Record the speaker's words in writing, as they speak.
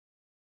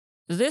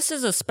This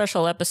is a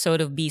special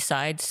episode of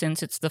B-Side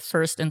since it's the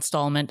first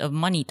installment of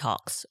Money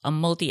Talks, a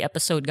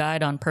multi-episode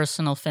guide on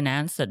personal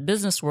finance that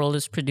Business World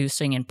is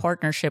producing in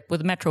partnership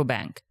with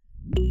Metrobank.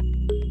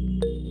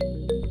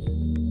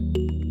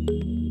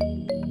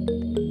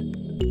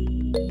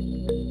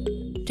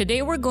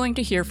 Today we're going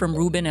to hear from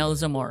Ruben L.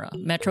 Zamora,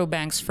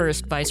 Metrobank's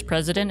first Vice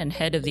President and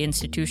Head of the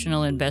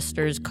Institutional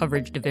Investors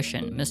Coverage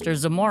Division. Mr.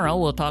 Zamora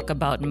will talk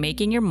about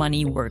making your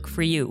money work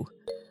for you.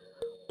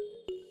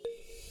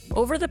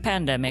 Over the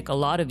pandemic, a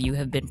lot of you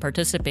have been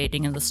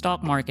participating in the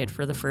stock market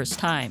for the first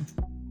time.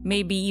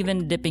 Maybe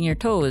even dipping your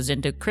toes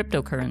into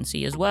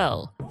cryptocurrency as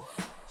well.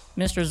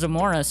 Mr.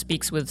 Zamora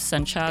speaks with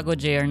Santiago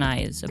J.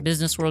 Arnaiz, a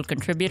Business World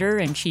contributor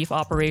and Chief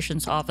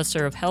Operations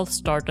Officer of health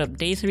startup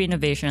Day 3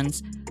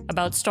 Innovations,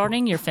 about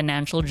starting your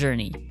financial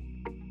journey.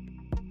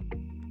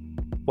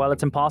 While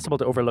it's impossible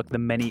to overlook the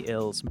many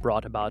ills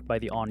brought about by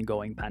the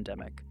ongoing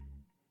pandemic,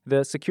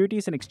 the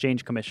Securities and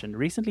Exchange Commission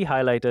recently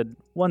highlighted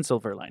one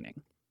silver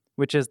lining,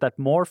 which is that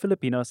more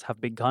Filipinos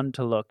have begun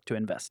to look to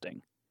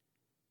investing.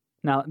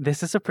 Now,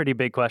 this is a pretty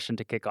big question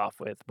to kick off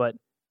with, but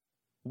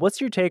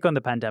what's your take on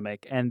the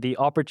pandemic and the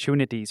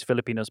opportunities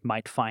Filipinos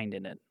might find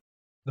in it?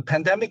 The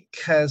pandemic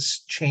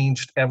has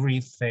changed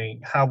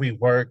everything, how we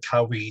work,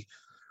 how we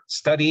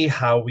study,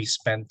 how we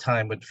spend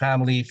time with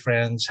family,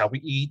 friends, how we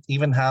eat,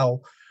 even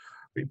how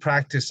we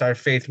practice our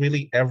faith,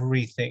 really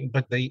everything.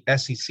 But the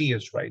SEC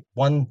is right.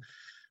 One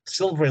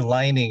silver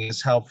lining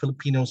is how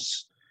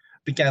Filipinos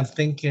began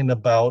thinking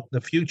about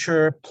the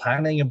future,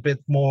 planning a bit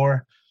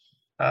more,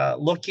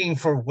 looking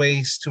for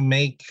ways to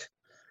make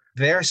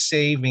their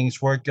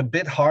savings work a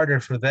bit harder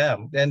for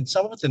them. And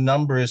some of the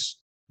numbers,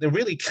 they're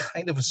really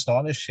kind of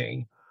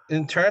astonishing.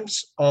 In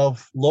terms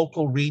of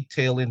local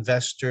retail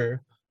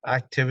investor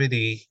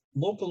activity,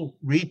 local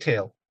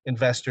retail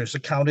investors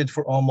accounted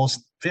for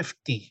almost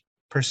 50%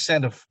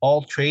 of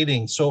all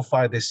trading so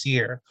far this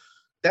year.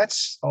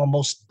 That's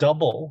almost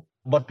double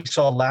what we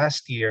saw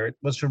last year. It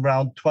was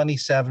around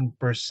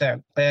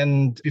 27%.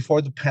 And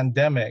before the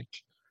pandemic,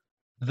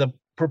 the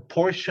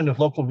proportion of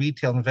local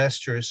retail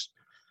investors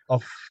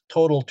of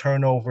total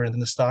turnover in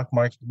the stock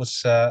market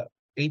was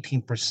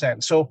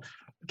 18%. So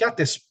we got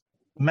this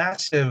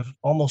massive,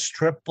 almost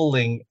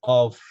tripling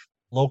of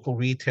local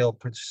retail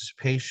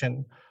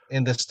participation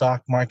in the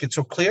stock market.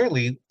 So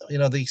clearly,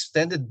 the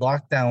extended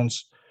lockdowns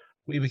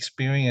we've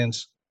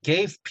experienced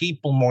gave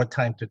people more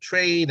time to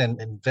trade and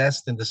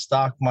invest in the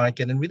stock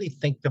market and really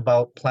think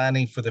about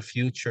planning for the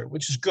future,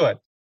 which is good.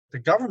 The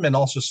government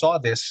also saw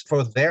this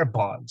for their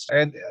bonds.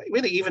 And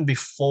really, even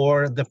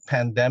before the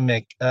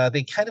pandemic,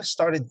 they kind of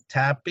started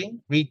tapping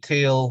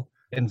retail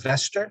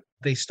investor.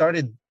 They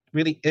started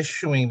really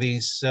issuing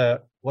these,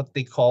 what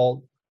they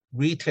call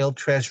retail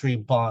treasury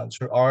bonds,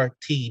 or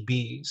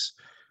RTBs.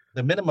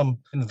 The minimum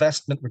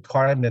investment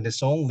requirement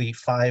is only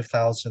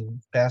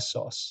 5,000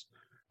 pesos.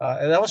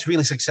 And that was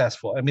really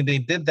successful. I mean, they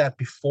did that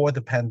before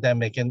the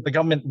pandemic, and the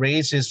government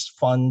raises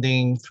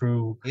funding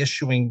through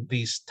issuing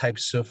these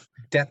types of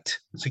debt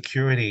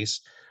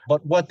securities.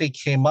 But what they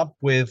came up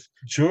with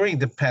during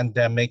the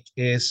pandemic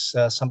is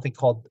something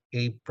called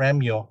a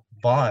premio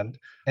bond,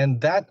 and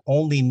that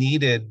only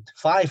needed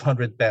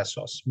 500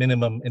 pesos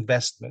minimum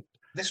investment.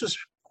 This was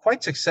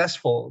quite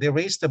successful. They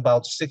raised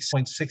about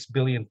 6.6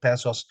 billion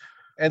pesos.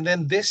 And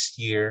then this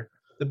year,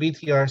 the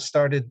BTR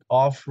started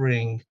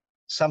offering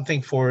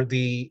something for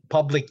the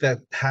public that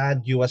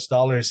had US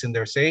dollars in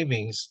their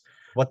savings,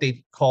 what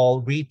they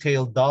call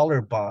retail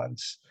dollar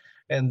bonds.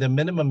 And the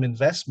minimum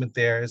investment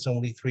there is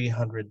only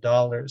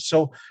 $300.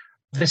 So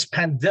this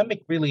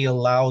pandemic really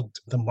allowed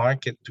the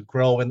market to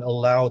grow and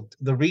allowed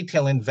the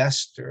retail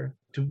investor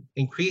to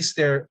increase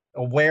their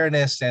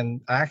awareness and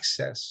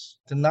access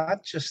to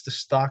not just the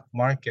stock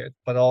market,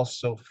 but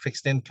also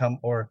fixed income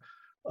or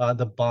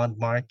the bond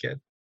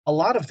market. A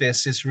lot of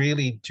this is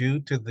really due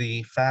to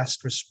the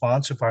fast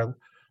response of our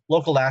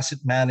local asset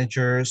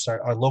managers,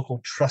 our local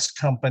trust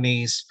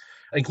companies,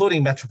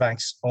 including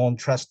Metrobank's own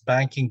trust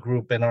banking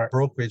group and our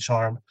brokerage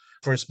arm,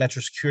 First Metro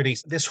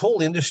Securities. This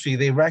whole industry,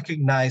 they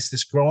recognize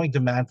this growing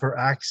demand for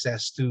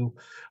access to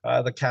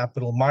the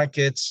capital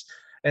markets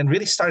and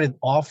really started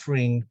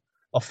offering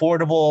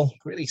affordable,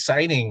 really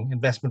exciting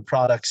investment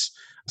products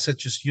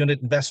such as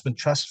unit investment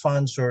trust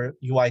funds or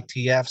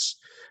UITFs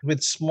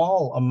with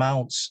small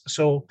amounts.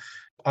 So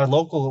our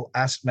local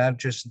asset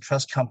managers and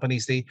trust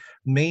companies, they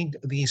made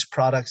these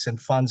products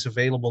and funds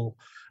available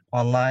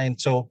online.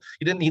 So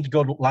you didn't need to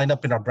go line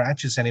up in our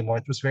branches anymore.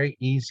 It was very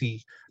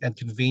easy and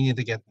convenient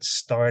to get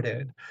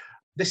started.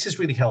 This is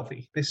really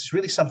healthy. This is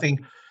really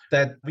something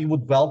that we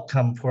would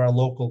welcome for our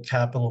local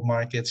capital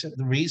markets.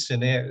 The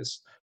reason is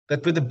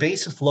that with the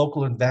base of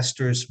local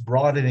investors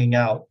broadening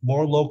out,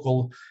 more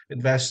local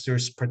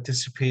investors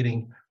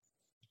participating,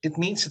 it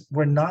means that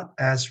we're not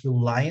as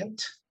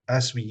reliant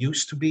as we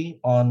used to be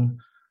on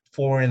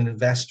foreign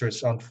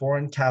investors, on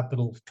foreign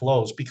capital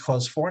flows,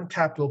 because foreign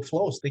capital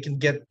flows, they can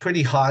get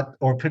pretty hot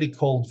or pretty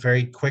cold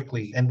very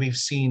quickly. And we've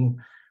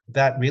seen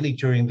that really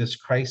during this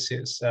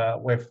crisis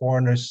where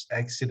foreigners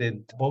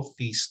exited both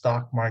the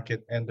stock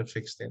market and the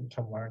fixed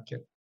income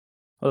market.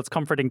 Well, it's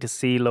comforting to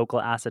see local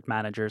asset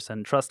managers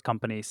and trust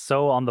companies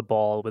so on the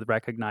ball with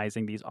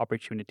recognizing these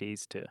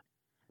opportunities to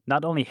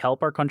not only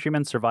help our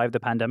countrymen survive the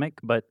pandemic,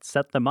 but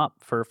set them up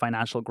for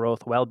financial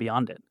growth well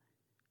beyond it.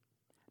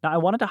 Now, I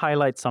wanted to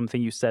highlight something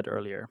you said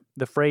earlier,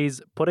 the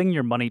phrase putting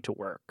your money to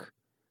work.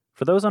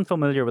 For those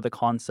unfamiliar with the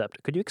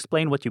concept, could you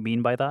explain what you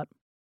mean by that?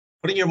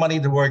 Putting your money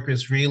to work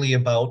is really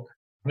about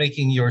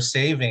making your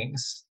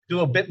savings do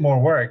a bit more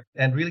work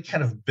and really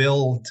kind of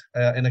build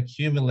and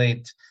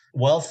accumulate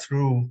wealth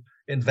through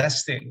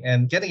investing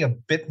and getting a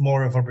bit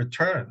more of a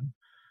return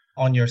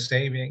on your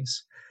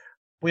savings.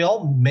 We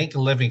all make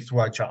a living through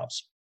our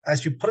jobs.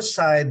 As you put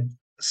aside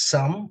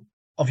some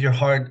of your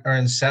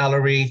hard-earned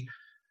salary,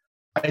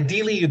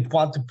 ideally you'd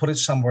want to put it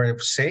somewhere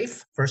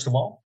safe, first of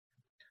all,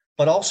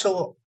 but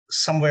also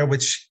somewhere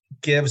which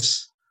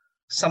gives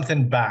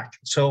something back.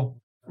 So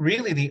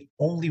really the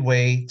only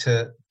way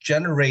to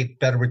generate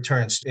better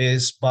returns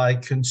is by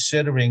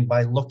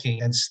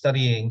looking and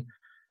studying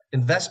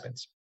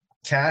investments.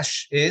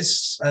 Cash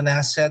is an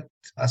asset,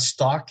 a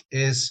stock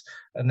is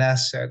an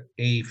asset,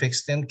 a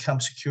fixed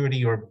income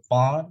security or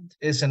bond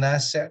is an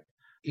asset,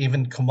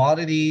 even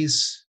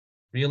commodities,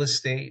 real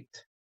estate,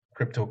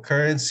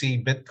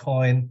 cryptocurrency,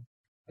 Bitcoin,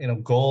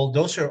 gold,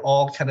 those are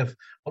all kind of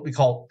what we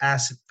call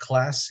asset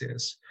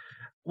classes.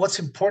 What's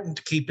important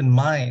to keep in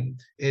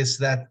mind is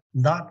that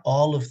not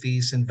all of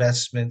these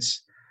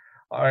investments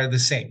are the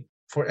same.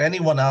 For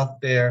anyone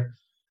out there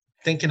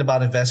thinking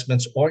about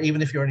investments, or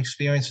even if you're an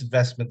experienced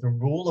investment, the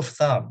rule of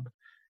thumb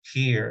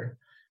here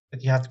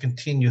that you have to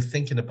continue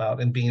thinking about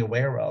and being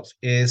aware of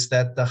is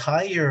that the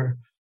higher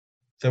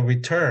the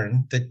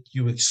return that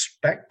you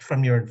expect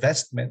from your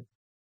investment,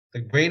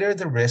 the greater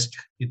the risk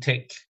you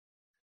take.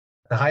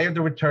 The higher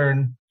the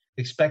return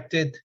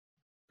expected,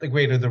 the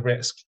greater the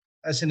risk.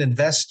 As an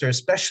investor,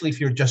 especially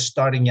if you're just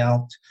starting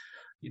out,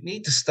 you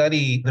need to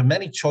study the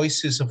many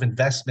choices of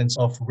investments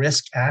of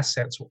risk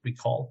assets, what we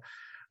call,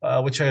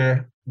 which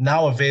are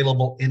now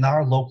available in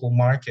our local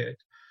market.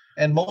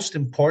 And most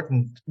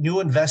important,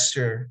 new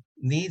investor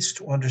needs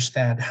to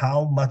understand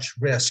how much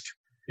risk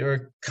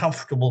you're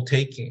comfortable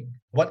taking.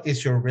 What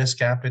is your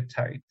risk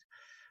appetite?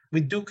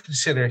 We do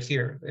consider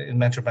here in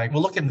Metro Bank, we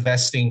look at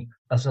investing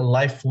as a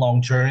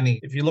lifelong journey.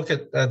 If you look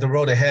at the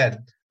road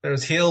ahead,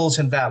 there's hills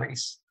and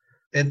valleys.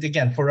 And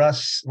again, for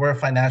us, we're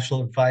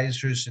financial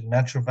advisors in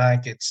Metro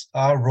Bank. It's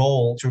our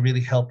role to really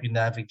help you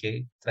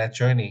navigate that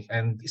journey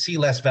and see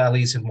less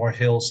valleys and more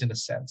hills in a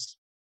sense.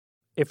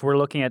 If we're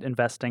looking at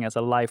investing as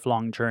a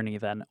lifelong journey,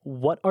 then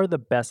what are the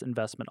best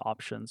investment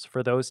options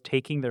for those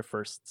taking their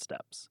first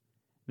steps,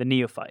 the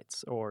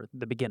neophytes or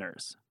the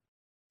beginners?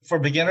 For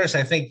beginners,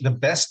 I think the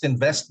best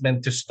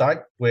investment to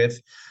start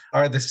with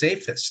are the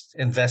safest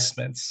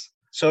investments.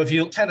 So if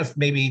you kind of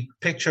maybe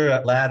picture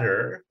a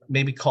ladder,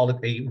 maybe call it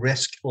a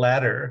risk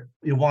ladder,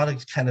 you want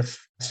to kind of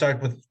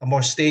start with a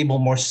more stable,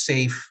 more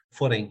safe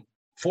footing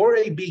for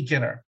a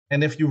beginner.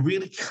 And if you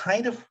really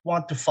kind of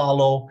want to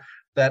follow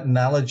that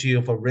analogy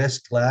of a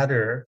risk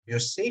ladder, your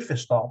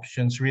safest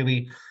options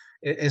really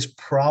is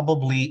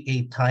probably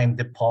a time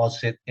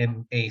deposit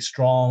in a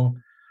strong,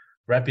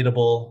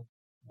 reputable,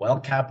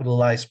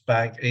 well-capitalized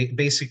bank,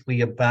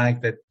 basically a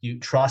bank that you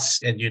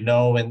trust and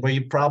and where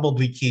you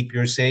probably keep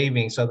your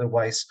savings.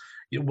 Otherwise,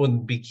 you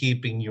wouldn't be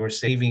keeping your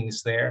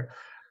savings there.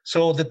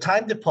 So the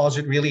time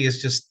deposit really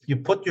is just you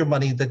put your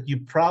money that you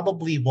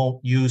probably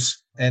won't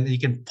use and you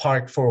can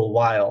park for a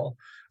while,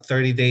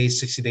 30 days,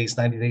 60 days,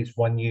 90 days,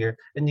 1 year,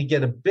 and you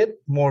get a bit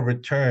more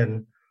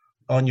return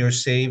on your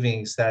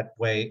savings that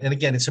way. And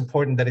again, it's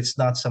important that it's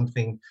not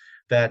something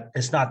that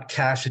it's not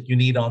cash that you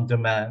need on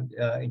demand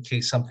in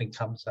case something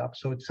comes up.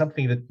 So it's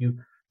something that you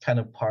kind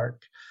of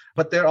park.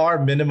 But there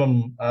are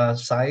minimum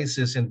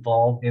sizes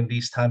involved in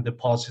these time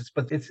deposits,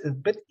 but it's a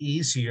bit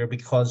easier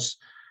because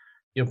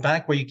your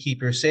bank where you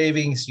keep your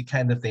savings,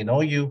 they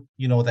know you,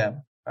 you know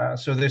them.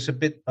 So there's a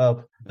bit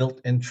of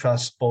built-in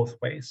trust both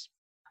ways.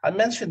 I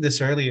mentioned this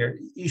earlier.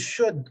 You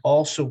should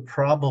also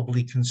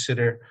probably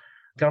consider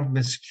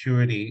government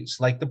securities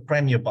like the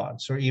Premio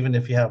bonds, or even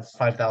if you have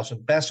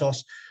 5,000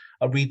 pesos,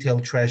 a retail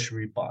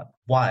treasury bond.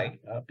 Why?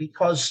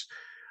 Because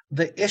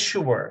the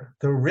issuer,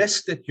 the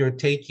risk that you're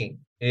taking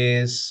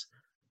is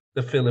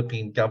the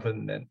Philippine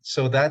government.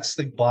 So that's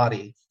the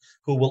body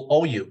who will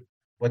owe you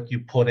what you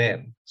put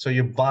in. So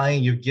you're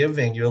buying, you're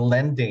giving, you're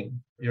lending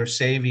your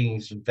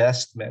savings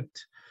investment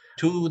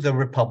to the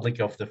Republic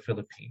of the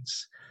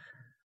Philippines.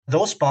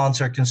 Those bonds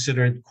are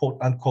considered quote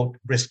unquote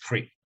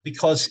risk-free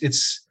because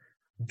it's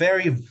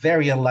very,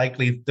 very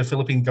unlikely the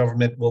Philippine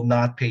government will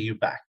not pay you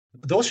back.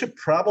 Those are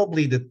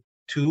probably the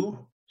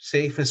two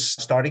safest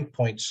starting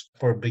points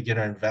for a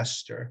beginner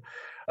investor.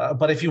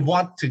 But if you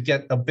want to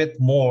get a bit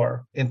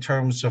more in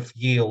terms of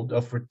yield,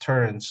 of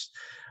returns,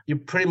 you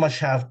pretty much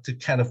have to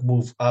kind of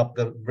move up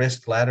the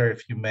risk ladder,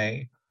 if you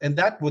may. And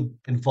that would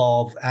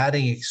involve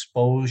adding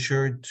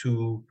exposure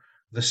to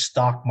the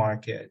stock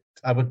market.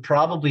 I would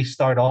probably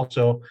start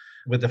also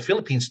with the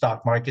Philippine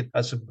stock market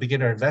as a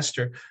beginner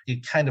investor. You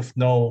kind of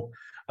know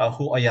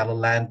who Ayala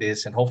Land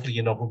is, and hopefully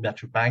you know who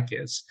Metrobank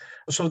is.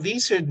 So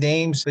these are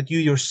names that you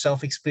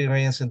yourself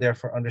experience and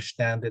therefore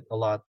understand it a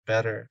lot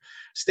better.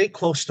 Stay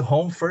close to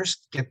home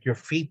first, get your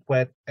feet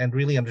wet, and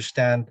really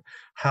understand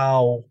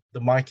how the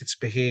markets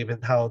behave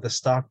and how the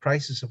stock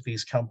prices of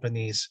these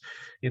companies,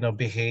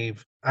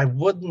 behave. I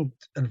wouldn't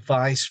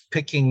advise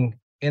picking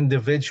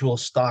individual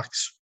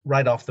stocks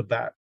right off the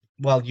bat.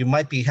 Well, you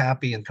might be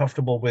happy and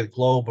comfortable with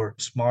Globe or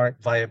Smart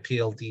via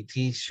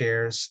PLDT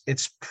shares.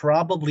 It's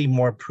probably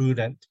more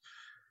prudent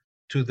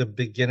to the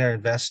beginner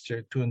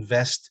investor to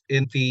invest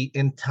in the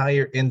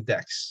entire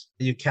index.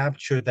 You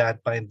capture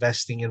that by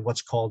investing in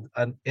what's called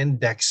an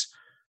index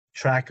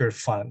tracker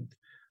fund.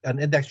 An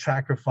index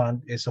tracker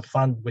fund is a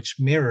fund which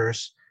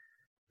mirrors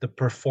the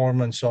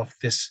performance of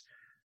this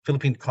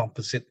Philippine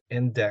Composite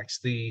Index.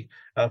 The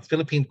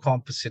Philippine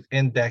Composite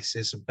Index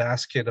is a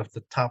basket of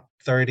the top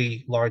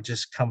 30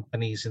 largest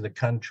companies in the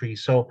country.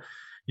 So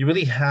you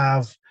really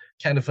have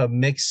kind of a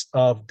mix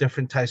of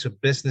different types of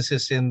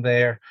businesses in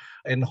there.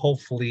 And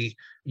hopefully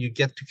you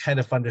get to kind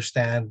of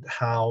understand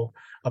how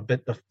a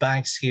bit of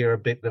banks here, a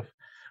bit of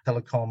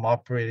telecom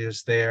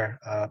operators there,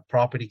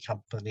 property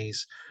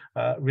companies.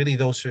 Really,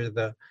 those are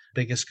the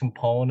biggest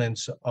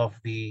components of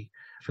the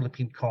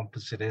Philippine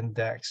Composite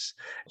Index.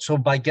 So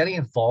by getting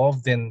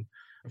involved in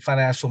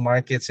financial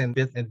markets and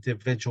with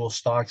individual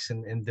stocks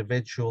and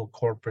individual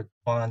corporate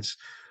bonds,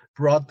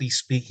 broadly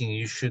speaking,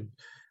 you should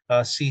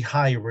see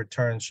higher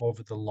returns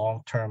over the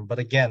long term. But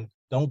again,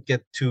 don't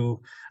get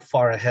too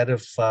far ahead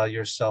of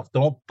yourself.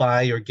 Don't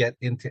buy or get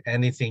into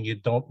anything you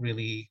don't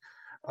really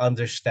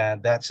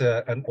understand. That's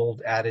an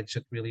old adage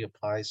that really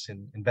applies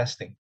in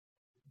investing.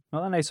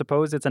 Well, and I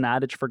suppose it's an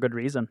adage for good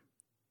reason.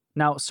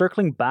 Now,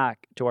 circling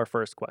back to our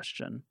first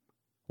question,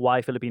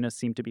 why Filipinos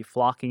seem to be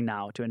flocking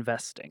now to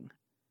investing.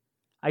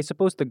 I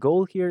suppose the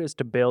goal here is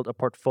to build a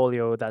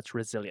portfolio that's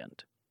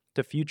resilient,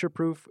 to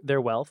future-proof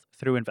their wealth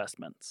through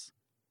investments.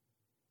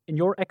 In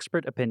your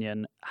expert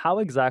opinion, how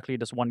exactly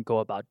does one go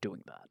about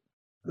doing that?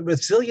 The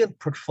resilient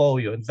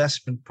portfolio,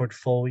 investment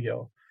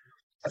portfolio,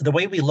 the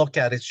way we look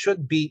at it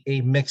should be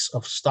a mix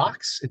of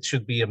stocks. It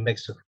should be a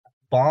mix of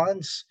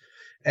bonds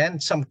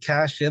and some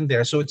cash in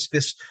there. So it's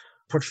this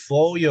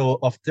portfolio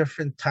of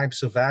different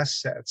types of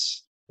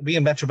assets. We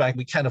in Metrobank,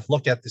 we kind of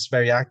look at this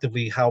very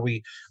actively,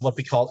 what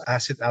we call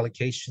asset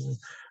allocation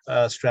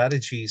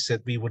strategies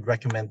that we would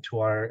recommend to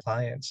our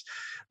clients.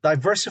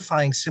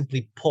 Diversifying,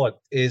 simply put,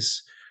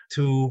 is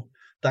to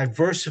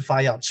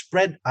diversify out,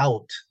 spread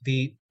out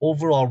the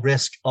overall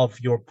risk of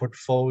your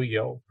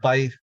portfolio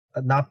by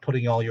not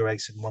putting all your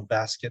eggs in one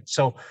basket.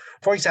 So,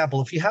 for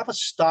example, if you have a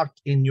stock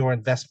in your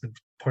investment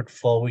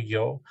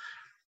portfolio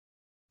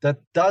that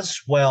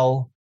does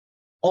well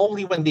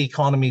only when the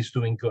economy is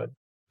doing good,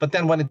 but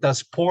then when it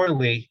does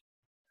poorly,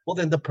 well,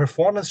 then the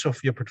performance of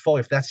your portfolio,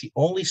 if that's the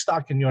only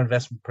stock in your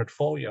investment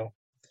portfolio,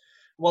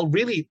 will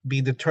really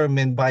be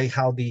determined by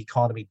how the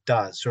economy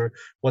does or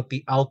what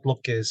the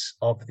outlook is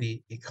of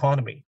the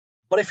economy.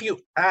 But if you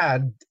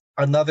add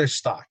another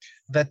stock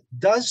that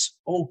does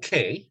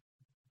okay,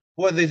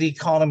 whether the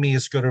economy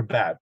is good or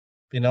bad,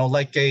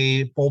 like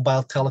a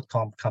mobile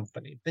telecom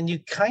company, then you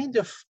kind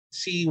of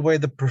see where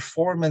the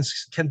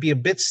performance can be a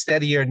bit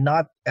steadier,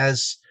 not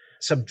as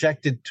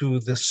subjected to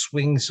the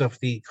swings of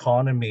the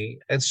economy.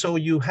 And so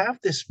you have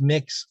this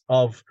mix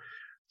of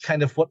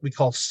kind of what we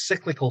call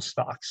cyclical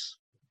stocks.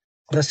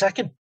 The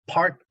second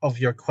part of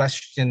your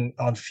question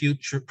on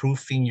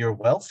future-proofing your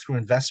wealth through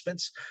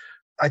investments,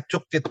 I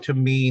took it to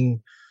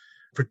mean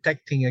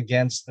protecting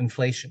against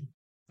inflation,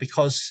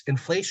 because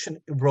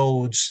inflation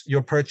erodes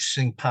your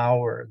purchasing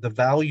power, the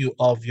value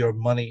of your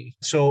money.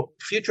 So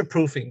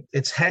future-proofing,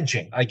 it's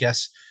hedging, I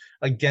guess,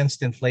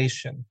 against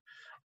inflation.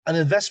 An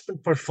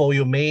investment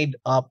portfolio made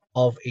up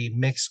of a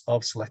mix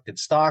of selected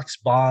stocks,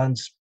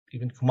 bonds,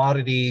 even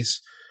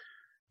commodities,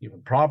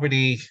 even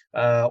property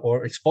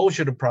or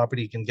exposure to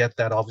property. You can get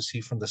that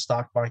obviously from the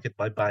stock market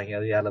by buying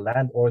Ayala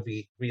Land or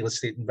the real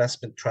estate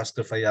investment trust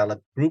of Ayala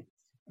Group.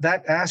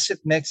 That asset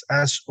mix,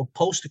 as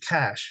opposed to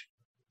cash,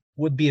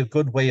 would be a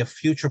good way of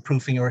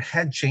future-proofing or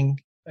hedging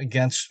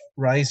against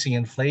rising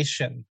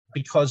inflation.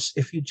 Because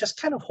if you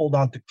just kind of hold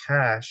on to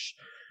cash,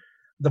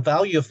 the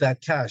value of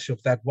that cash,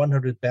 of that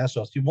 100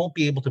 pesos, you won't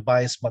be able to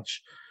buy as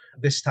much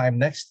this time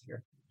next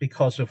year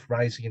because of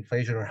rising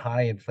inflation or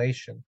high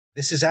inflation.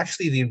 This is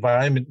actually the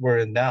environment we're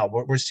in now.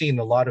 We're seeing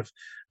a lot of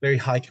very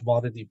high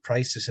commodity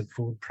prices and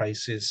food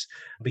prices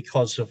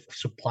because of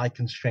supply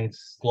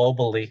constraints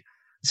globally.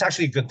 It's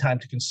actually a good time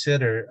to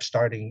consider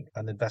starting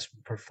an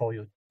investment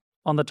portfolio.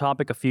 On the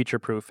topic of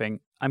future-proofing,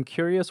 I'm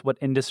curious what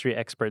industry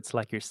experts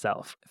like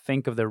yourself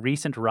think of the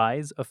recent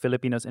rise of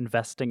Filipinos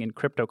investing in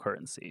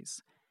cryptocurrencies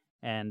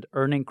and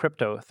earning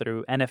crypto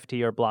through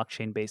NFT or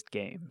blockchain-based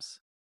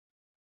games.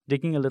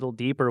 Digging a little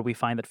deeper, we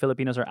find that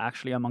Filipinos are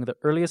actually among the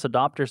earliest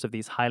adopters of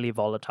these highly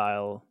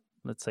volatile,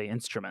 let's say,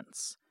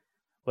 instruments.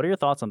 What are your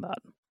thoughts on that?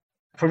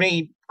 For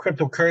me,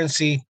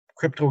 cryptocurrency,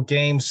 crypto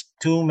games,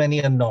 too many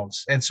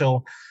unknowns. And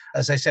so,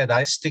 as I said,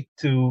 I stick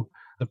to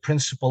the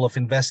principle of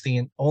investing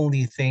in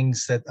only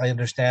things that I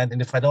understand.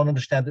 And if I don't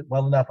understand it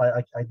well enough,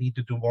 I need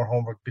to do more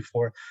homework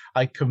before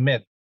I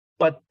commit.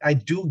 But I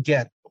do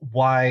get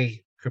why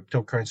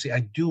cryptocurrency. I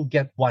do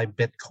get why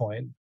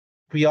Bitcoin.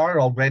 We are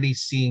already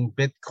seeing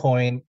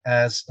Bitcoin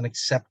as an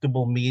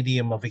acceptable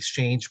medium of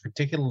exchange,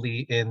 particularly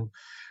in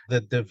the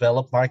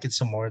developed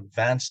markets and more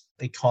advanced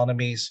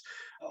economies.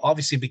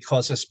 Obviously,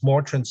 because as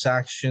more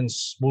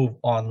transactions move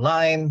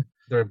online,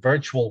 there are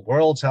virtual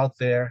worlds out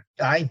there.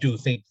 I do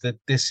think that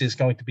this is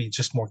going to be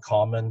just more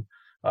common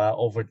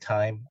over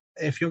time.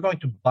 If you're going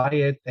to buy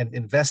it and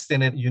invest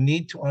in it, you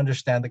need to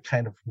understand the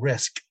kind of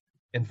risk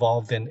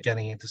involved in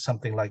getting into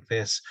something like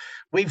this.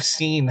 We've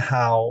seen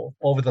how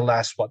over the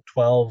last,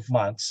 12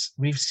 months,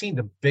 we've seen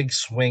the big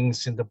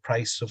swings in the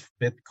price of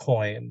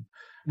Bitcoin.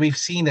 We've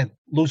seen it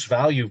lose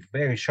value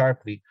very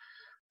sharply,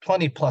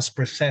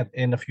 20+%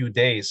 in a few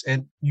days.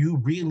 And you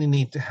really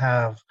need to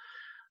have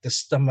the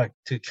stomach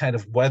to kind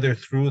of weather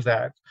through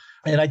that.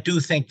 And I do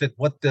think that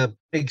what the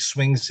big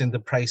swings in the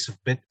price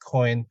of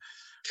Bitcoin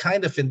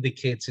kind of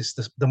indicates is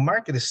the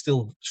market is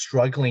still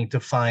struggling to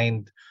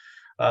find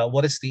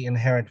what is the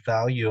inherent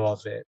value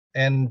of it.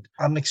 And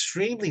I'm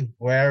extremely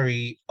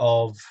wary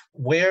of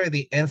where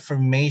the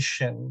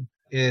information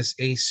is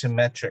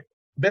asymmetric.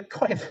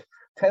 Bitcoin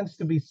tends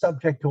to be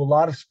subject to a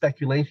lot of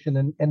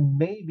speculation and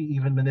maybe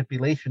even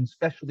manipulation,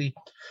 especially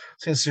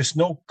since there's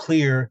no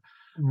clear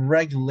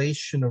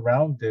regulation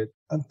around it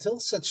until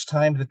such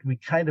time that we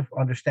kind of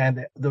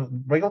understand the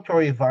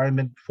regulatory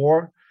environment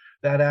for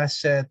that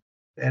asset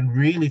and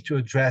really to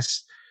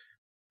address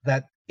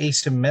that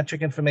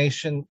asymmetric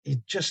information. You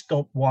just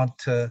don't want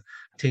to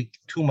take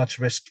too much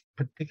risk,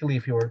 particularly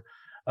if you're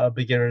a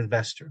beginner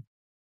investor.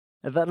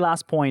 That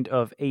last point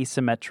of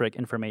asymmetric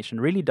information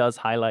really does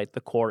highlight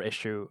the core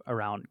issue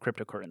around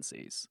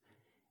cryptocurrencies.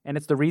 And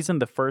it's the reason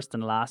the first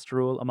and last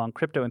rule among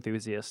crypto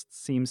enthusiasts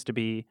seems to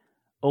be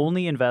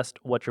only invest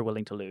what you're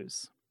willing to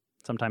lose,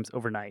 sometimes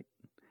overnight.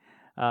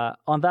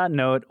 On that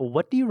note,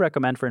 what do you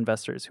recommend for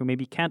investors who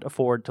maybe can't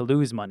afford to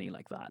lose money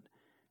like that?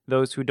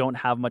 Those who don't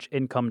have much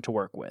income to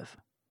work with?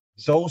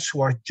 Those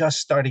who are just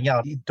starting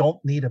out, you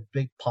don't need a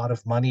big pot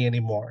of money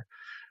anymore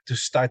to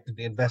start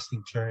the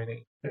investing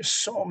journey. There's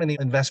so many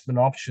investment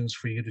options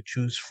for you to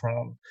choose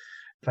from.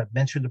 If I've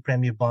mentioned the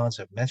premium bonds,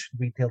 I've mentioned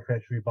retail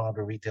treasury bond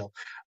or retail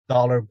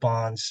dollar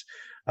bonds,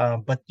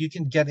 but you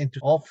can get into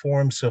all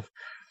forms of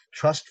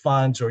trust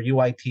funds or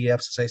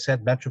UITFs. As I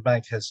said,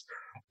 Metrobank has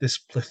this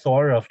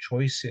plethora of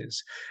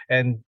choices.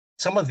 And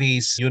some of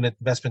these unit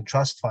investment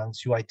trust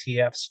funds,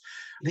 UITFs,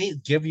 they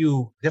give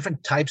you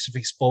different types of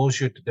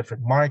exposure to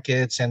different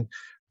markets and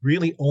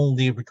really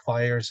only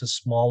requires a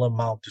small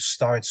amount to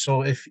start.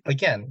 So if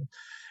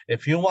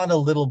you want a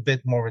little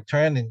bit more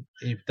return and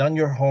you've done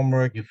your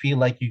homework, you feel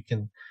like you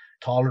can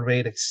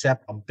tolerate,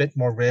 accept a bit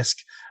more risk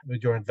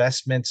with your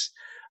investments,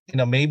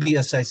 maybe,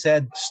 as I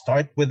said,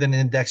 start with an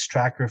index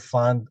tracker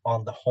fund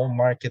on the home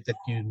market that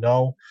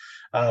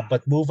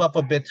but move up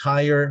a bit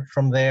higher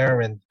from there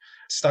and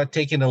start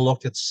taking a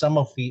look at some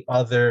of the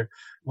other,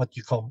 what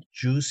you call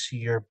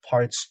juicier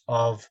parts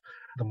of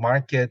the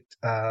market,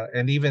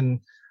 and even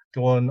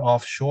going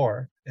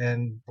offshore.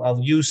 And I'll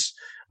use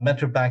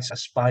Metrobank's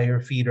Aspire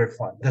Feeder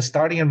Fund. The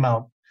starting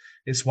amount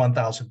is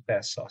 1,000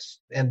 pesos.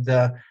 And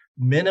the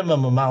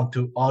minimum amount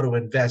to auto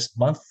invest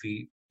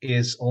monthly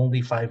is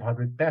only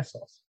 500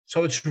 pesos.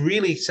 So it's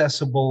really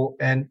accessible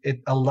and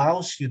it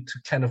allows you to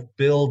kind of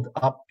build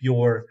up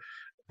your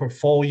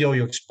portfolio,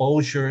 your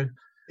exposure.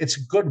 It's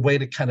a good way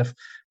to kind of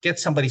get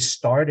somebody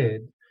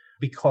started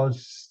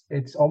because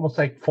it's almost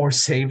like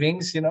forced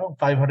savings,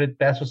 500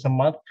 pesos a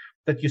month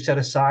that you set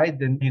aside,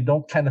 and you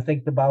don't kind of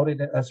think about it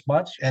as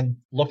much and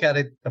look at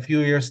it a few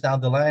years down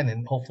the line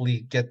and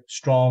hopefully get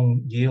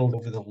strong yield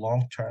over the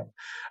long term.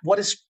 What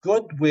is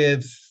good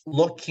with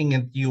looking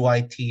at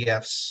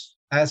UITFs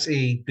as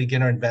a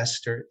beginner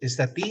investor is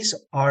that these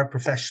are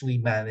professionally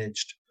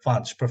managed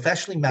funds.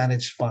 Professionally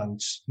managed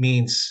funds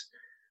means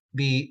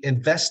the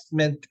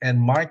investment and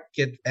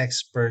market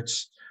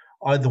experts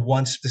are the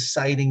ones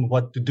deciding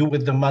what to do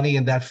with the money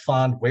in that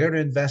fund, where to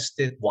invest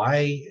it,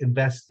 why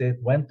invest it,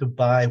 when to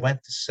buy, when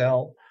to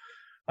sell.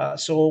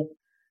 So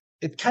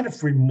it kind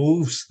of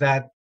removes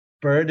that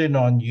burden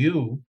on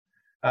you,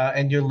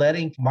 and you're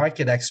letting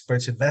market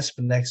experts,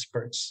 investment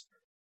experts,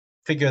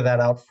 figure that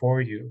out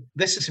for you.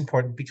 This is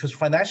important because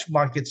financial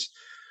markets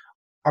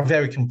are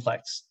very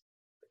complex.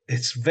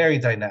 It's very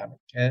dynamic.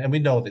 And we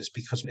know this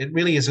because it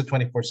really is a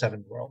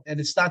 24/7 world. And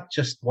it's not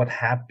just what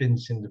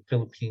happens in the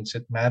Philippines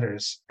that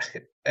matters.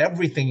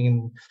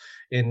 Everything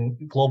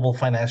in global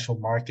financial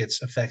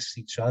markets affects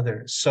each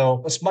other.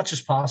 So as much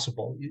as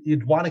possible,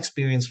 you'd want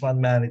experienced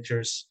fund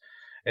managers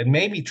and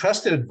maybe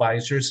trusted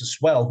advisors as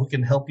well who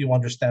can help you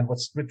understand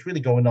what's really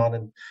going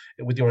on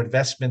with your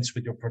investments,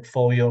 with your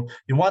portfolio.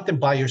 You want them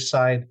by your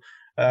side.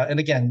 And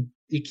again,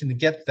 you can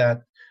get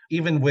that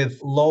even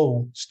with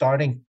low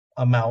starting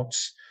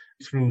amounts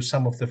through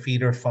some of the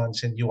feeder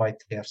funds and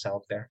UITFs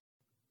out there.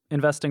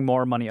 Investing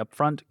more money up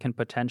front can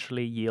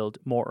potentially yield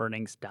more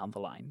earnings down the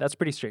line. That's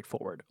pretty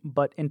straightforward.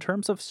 But in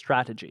terms of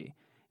strategy,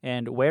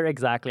 and where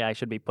exactly I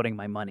should be putting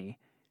my money.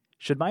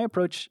 Should my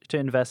approach to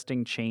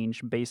investing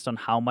change based on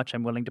how much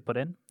I'm willing to put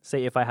in?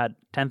 Say if I had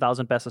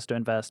 10,000 pesos to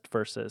invest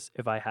versus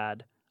if I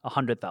had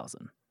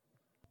 100,000.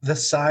 The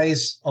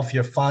size of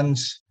your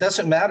funds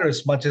doesn't matter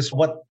as much as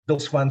what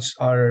those funds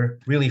are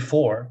really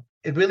for.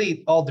 It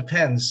really all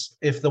depends.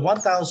 If the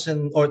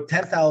 1,000 or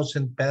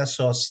 10,000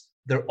 pesos,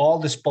 they're all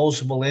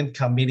disposable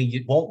income, meaning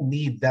you won't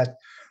need that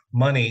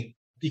money,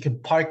 you can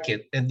park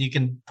it and you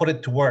can put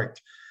it to work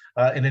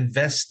and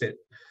invest it.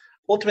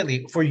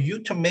 Ultimately, for you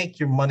to make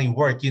your money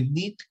work, you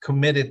need to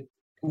commit it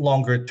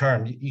longer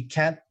term. You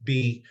can't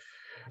be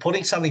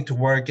putting something to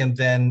work and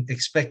then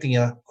expecting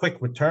a quick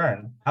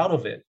return out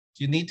of it.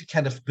 You need to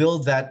kind of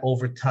build that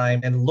over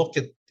time and look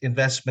at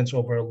investments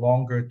over a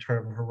longer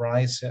term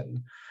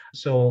horizon.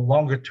 So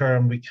longer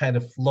term, we kind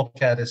of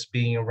look at as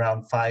being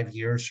around 5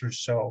 years or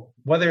so.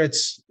 Whether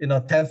it's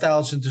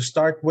 10,000 to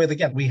start with,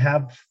 again, we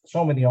have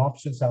so many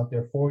options out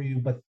there for you,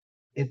 but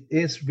it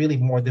is really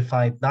more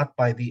defined not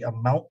by the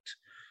amount,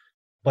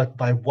 but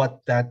by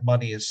what that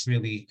money is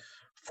really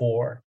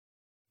for.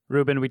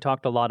 Ruben, we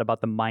talked a lot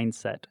about the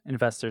mindset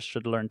investors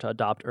should learn to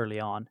adopt early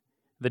on,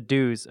 the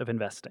do's of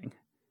investing.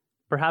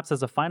 Perhaps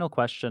as a final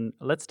question,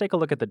 let's take a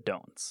look at the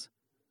don'ts.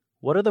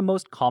 What are the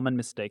most common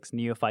mistakes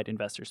neophyte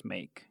investors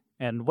make,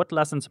 and what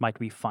lessons might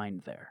we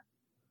find there?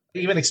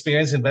 Even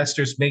experienced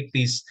investors make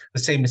the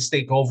same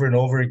mistake over and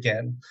over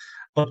again.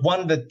 But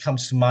one that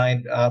comes to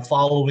mind,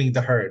 following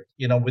the herd,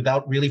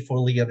 without really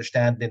fully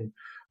understanding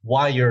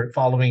why you're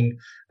following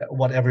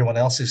what everyone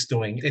else is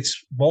doing.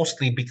 It's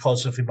mostly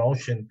because of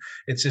emotion.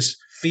 It's this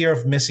fear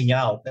of missing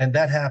out. And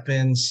that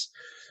happens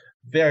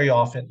very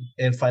often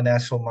in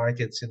financial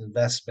markets and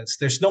investments.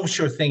 There's no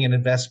sure thing in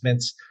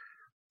investments,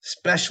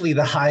 especially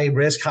the high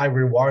risk, high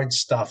reward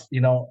stuff.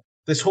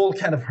 This whole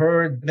kind of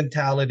herd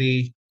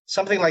mentality,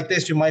 something like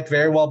this, you might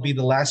very well be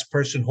the last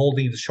person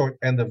holding the short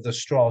end of the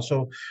straw.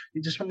 So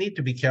you just need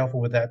to be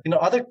careful with that.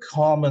 Other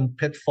common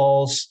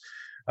pitfalls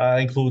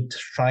include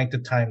trying to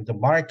time the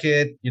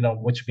market,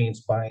 which means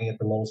buying at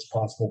the lowest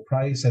possible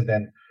price and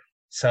then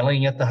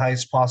selling at the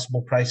highest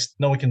possible price.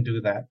 No one can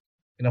do that.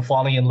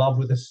 Falling in love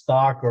with a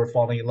stock or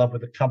falling in love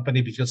with a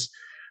company because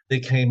they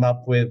came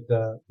up with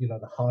the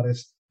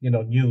hottest,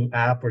 new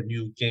app or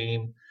new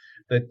game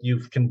that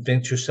you've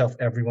convinced yourself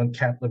everyone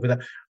can't live without.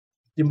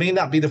 You may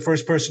not be the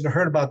first person to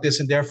heard about this,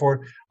 and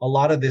therefore a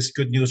lot of this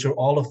good news or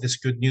all of this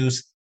good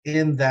news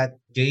in that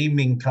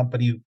gaming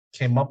company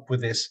came up with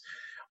this.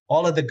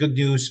 All of the good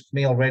news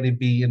may already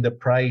be in the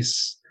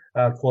price,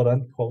 quote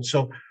unquote.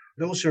 So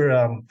those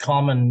are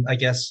common, I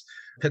guess,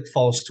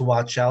 pitfalls to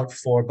watch out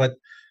for. But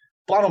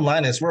bottom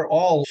line is we're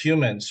all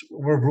humans.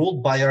 We're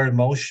ruled by our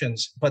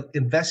emotions, but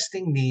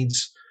investing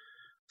needs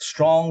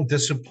strong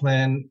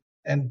discipline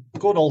and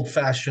good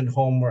old-fashioned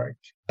homework.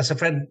 As a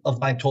friend of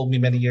mine told me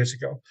many years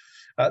ago,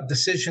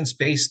 decisions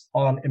based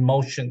on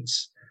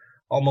emotions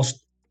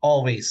almost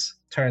always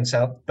turns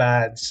out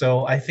bad.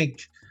 So I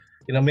think,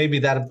 maybe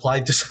that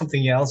applied to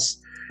something else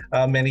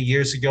many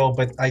years ago,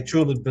 but I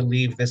truly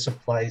believe this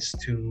applies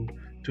to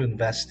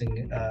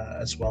investing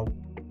as well.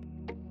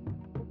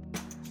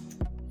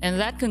 And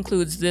that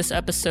concludes this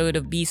episode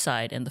of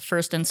B-Side and the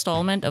first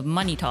installment of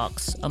Money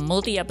Talks, a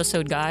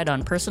multi-episode guide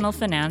on personal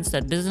finance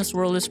that Business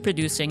World is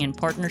producing in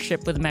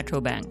partnership with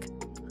Metrobank.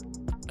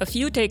 A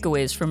few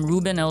takeaways from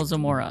Ruben L.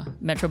 Zamora,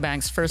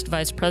 Metrobank's first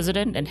vice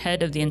president and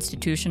head of the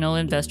Institutional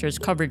Investors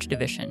Coverage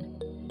Division.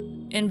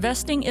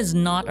 Investing is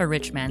not a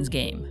rich man's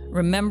game.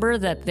 Remember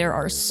that there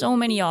are so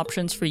many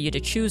options for you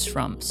to choose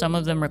from, some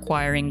of them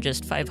requiring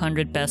just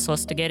 500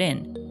 pesos to get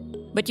in.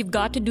 But you've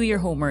got to do your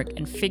homework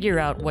and figure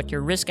out what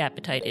your risk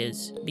appetite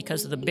is,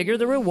 because the bigger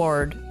the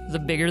reward, the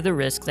bigger the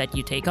risk that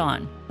you take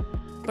on.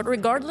 But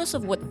regardless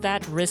of what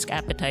that risk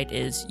appetite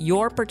is,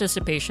 your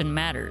participation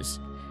matters,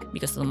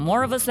 because the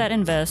more of us that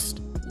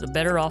invest, the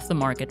better off the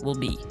market will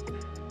be.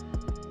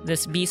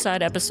 This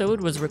B-Side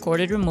episode was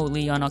recorded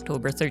remotely on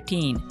October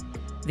 13.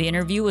 The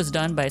interview was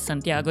done by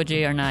Santiago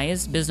J.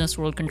 Arnaiz, Business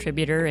World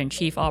contributor and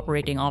Chief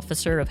Operating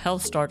Officer of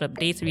health startup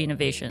Day 3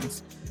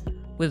 Innovations,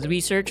 with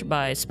research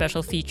by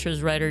special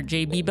features writer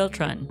J.B.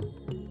 Beltran.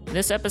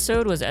 This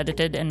episode was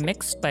edited and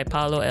mixed by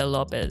Paulo L.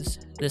 Lopez.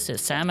 This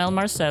is Sam L.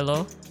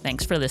 Marcelo.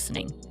 Thanks for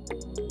listening.